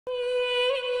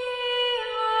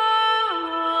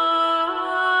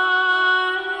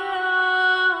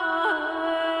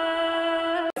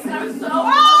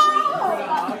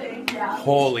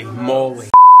Holy moly.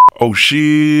 Oh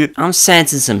shit. I'm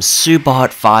sensing some super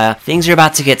hot fire. Things are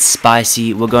about to get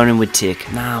spicy. We're going in with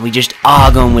Tick. Nah, we just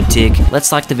are going with Tick.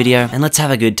 Let's like the video and let's have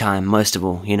a good time, most of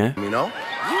all, you know?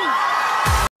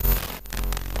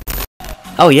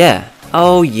 Oh yeah.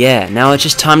 Oh yeah. Now it's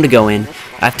just time to go in.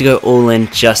 I have to go all in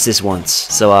just this once.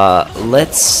 So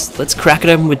let's crack it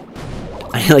open with...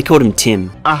 I nearly called him Tim.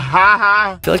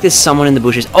 I feel like there's someone in the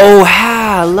bushes. Oh,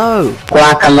 hello.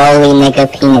 Guacamole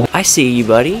nigga penis. I see you,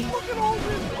 buddy.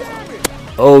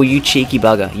 Oh, you cheeky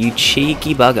bugger. You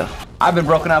cheeky bugger. I've been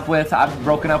broken up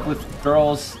with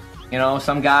girls, you know,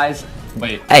 some guys.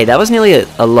 Wait. Hey, that was nearly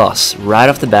a loss right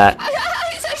off the bat.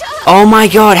 Oh my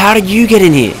god, how did you get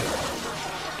in here?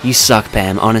 You suck,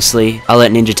 Pam, honestly. I'll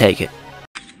let Ninja take it.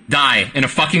 Die in a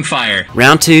fucking fire.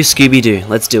 Round 2, Scooby-Doo.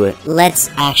 Let's do it. Let's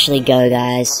actually go,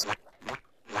 guys.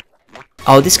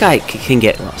 Oh, this guy can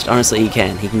get lost. Honestly, he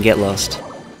can. He can get lost.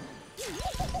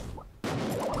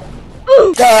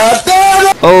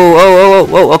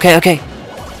 Oh, okay.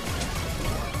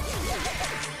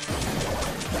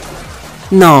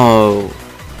 No.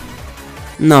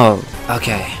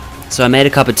 Okay. So I made a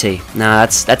cup of tea. Now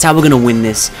that's how we're gonna win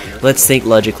this. Let's think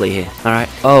logically here. Alright.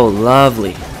 Oh,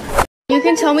 lovely. You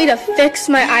can tell me to fix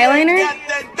my eyeliner,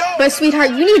 but sweetheart,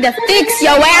 you need to fix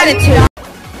your attitude.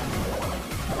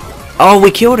 Oh,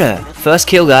 we killed her. First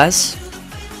kill, guys.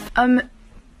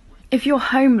 If you're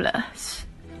homeless,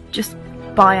 just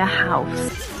buy a house.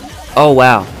 Oh,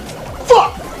 wow.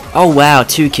 Fuck! Oh, wow,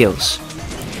 2 kills.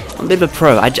 I'm a bit of a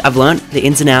pro. I've learned the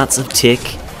ins and outs of Tick,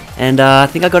 and I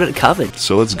think I got it covered.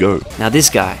 So let's go. Now this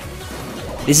guy.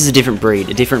 This is a different breed,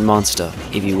 a different monster,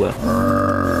 if you will.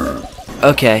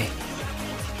 Okay.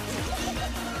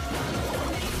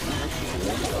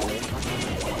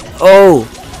 Oh!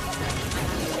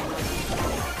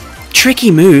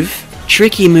 Tricky move,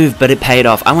 but it paid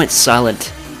off. I went silent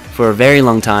for a very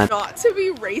long time. Not to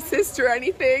be racist or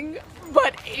anything,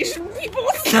 but Asian people.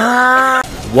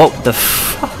 What the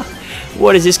fuck?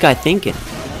 What is this guy thinking?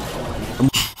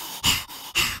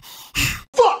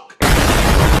 Fuck!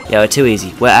 Yeah, we're too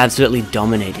easy. We're absolutely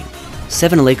dominating.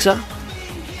 7 elixir?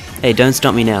 Hey, don't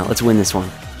stop me now. Let's win this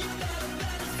one.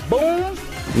 Boom!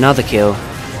 Another kill.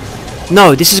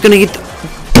 No, this is gonna get...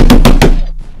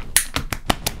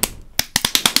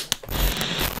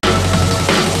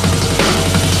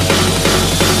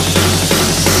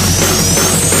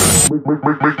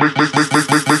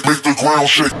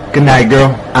 Good night,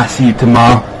 girl. I'll see you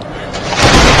tomorrow.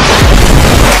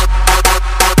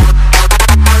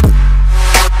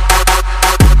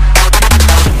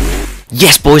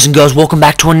 Yes, boys and girls, welcome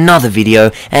back to another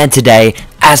video, and today,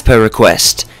 as per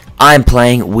request, I'm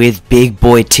playing with Big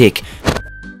Boy Tick.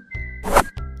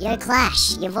 Yo,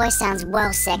 Clash, your voice sounds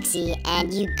well sexy,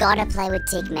 and you gotta play with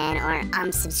Tick, man, or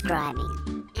I'm subscribing.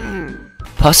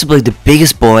 Possibly the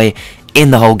biggest boy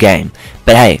in the whole game.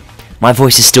 But hey, my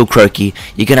voice is still croaky.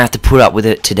 You're gonna have to put up with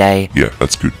it today. Yeah,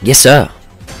 that's good. Yes, sir.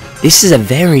 This is a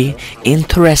very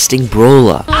interesting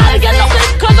brawler.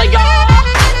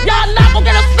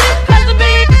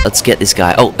 Let's get this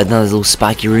guy. Oh, another little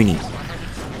spiky Rooney.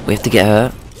 We have to get her.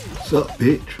 What's up,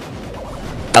 bitch?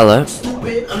 Hello.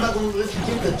 Stupid, I'm not gonna let you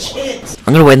get the chance.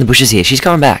 I'm gonna wait in the bushes here. She's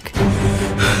coming back.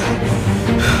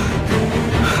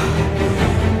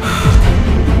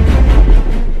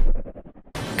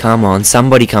 Come on,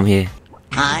 somebody come here.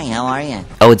 Hi, how are you?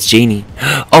 Oh, it's Genie.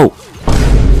 Oh!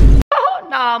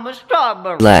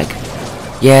 Lag.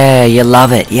 Yeah, you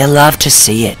love it. You love to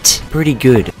see it. Pretty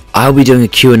good. I'll be doing a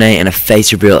Q&A and a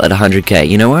face reveal at 100k.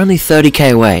 You know, we're only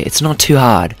 30k away. It's not too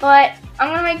hard. But I'm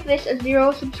gonna make this a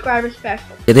 0 subscriber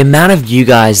special. Yeah, the amount of you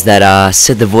guys that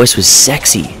said the voice was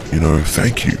sexy. You know,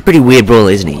 thank you. Pretty weird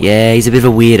brawler, isn't he? Yeah, he's a bit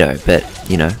of a weirdo, but,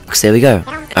 you know, so there we go.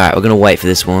 Alright, we're gonna wait for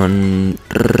this one.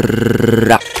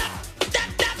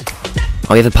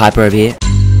 Oh, we have a Piper over here.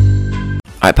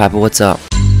 Alright, Piper, what's up?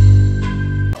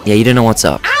 Yeah, you don't know what's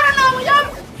up.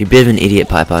 You're a bit of an idiot,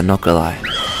 Piper, not gonna lie.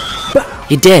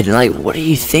 You're dead, like, what are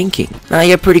you thinking? Nah,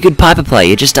 you're a pretty good Piper player,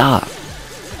 you just are.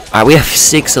 Alright, we have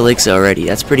 6 elixir already,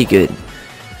 that's pretty good.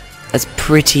 That's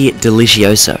pretty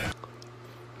delicioso.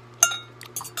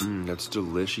 That's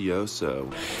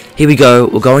delicioso. Here we go,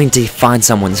 we're going to find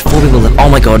someone. There's 4 people left. Oh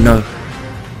my god, no.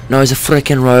 No, he's a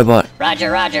freaking robot.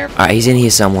 Roger. Alright, he's in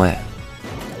here somewhere.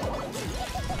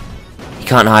 He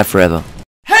can't hide forever.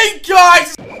 Hey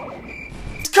guys!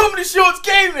 It's coming to show its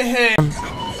game in here!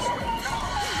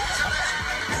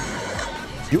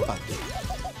 You are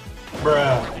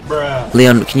bruh.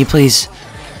 Leon, can you please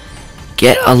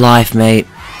get a life, mate?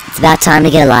 It's about time to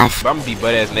get a life. I'm gonna be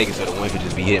butt ass naked so the wind could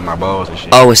just be hitting my balls and shit.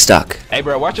 Oh, we're stuck. Hey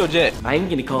bro, watch your jet. I'm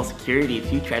gonna call security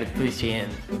if you try to push in.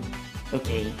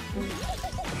 Okay.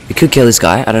 We could kill this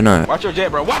guy, I don't know. Watch your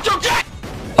jet, bro. Watch your jet!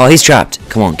 Oh, he's trapped.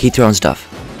 Come on, keep throwing stuff.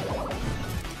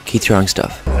 Keep throwing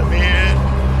stuff. Let me in.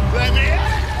 Let me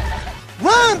in.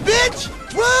 Run, bitch!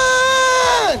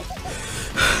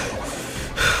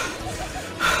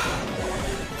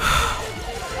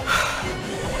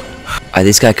 Run!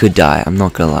 This guy could die, I'm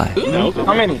not gonna lie. No,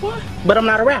 how many? But I'm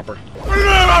not a rapper.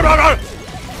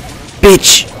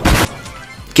 Bitch!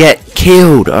 Get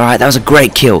killed! Alright, that was a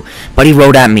great kill. But he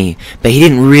rolled at me. But he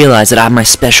didn't realize that I had my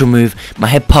special move. My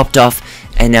head popped off,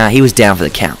 and he was down for the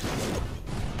count.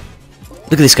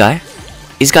 Look at this guy.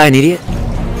 Is this guy an idiot?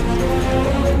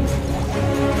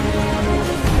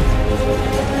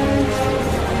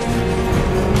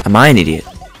 Am I an idiot?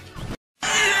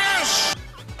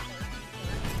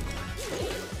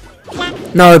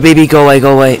 No, BB, go away,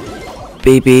 go away.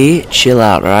 BB, chill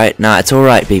out, alright? Nah, it's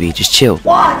alright, BB, just chill.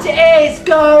 What is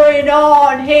going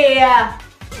on here?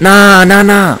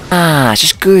 Nah, it's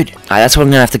just good. Alright, that's what I'm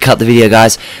gonna have to cut the video,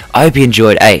 guys. I hope you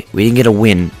enjoyed. Hey, we didn't get a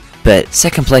win, but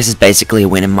second place is basically a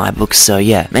win in my book, so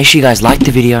yeah. Make sure you guys like the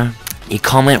video, you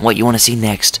comment what you want to see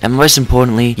next, and most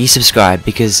importantly, you subscribe,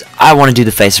 because I want to do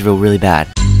the face reveal really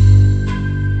bad.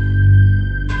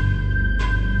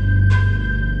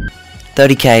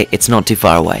 30k, it's not too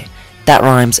far away. That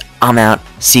rhymes, I'm out,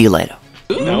 see you later.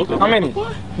 No, how many?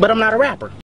 But I'm not a rapper.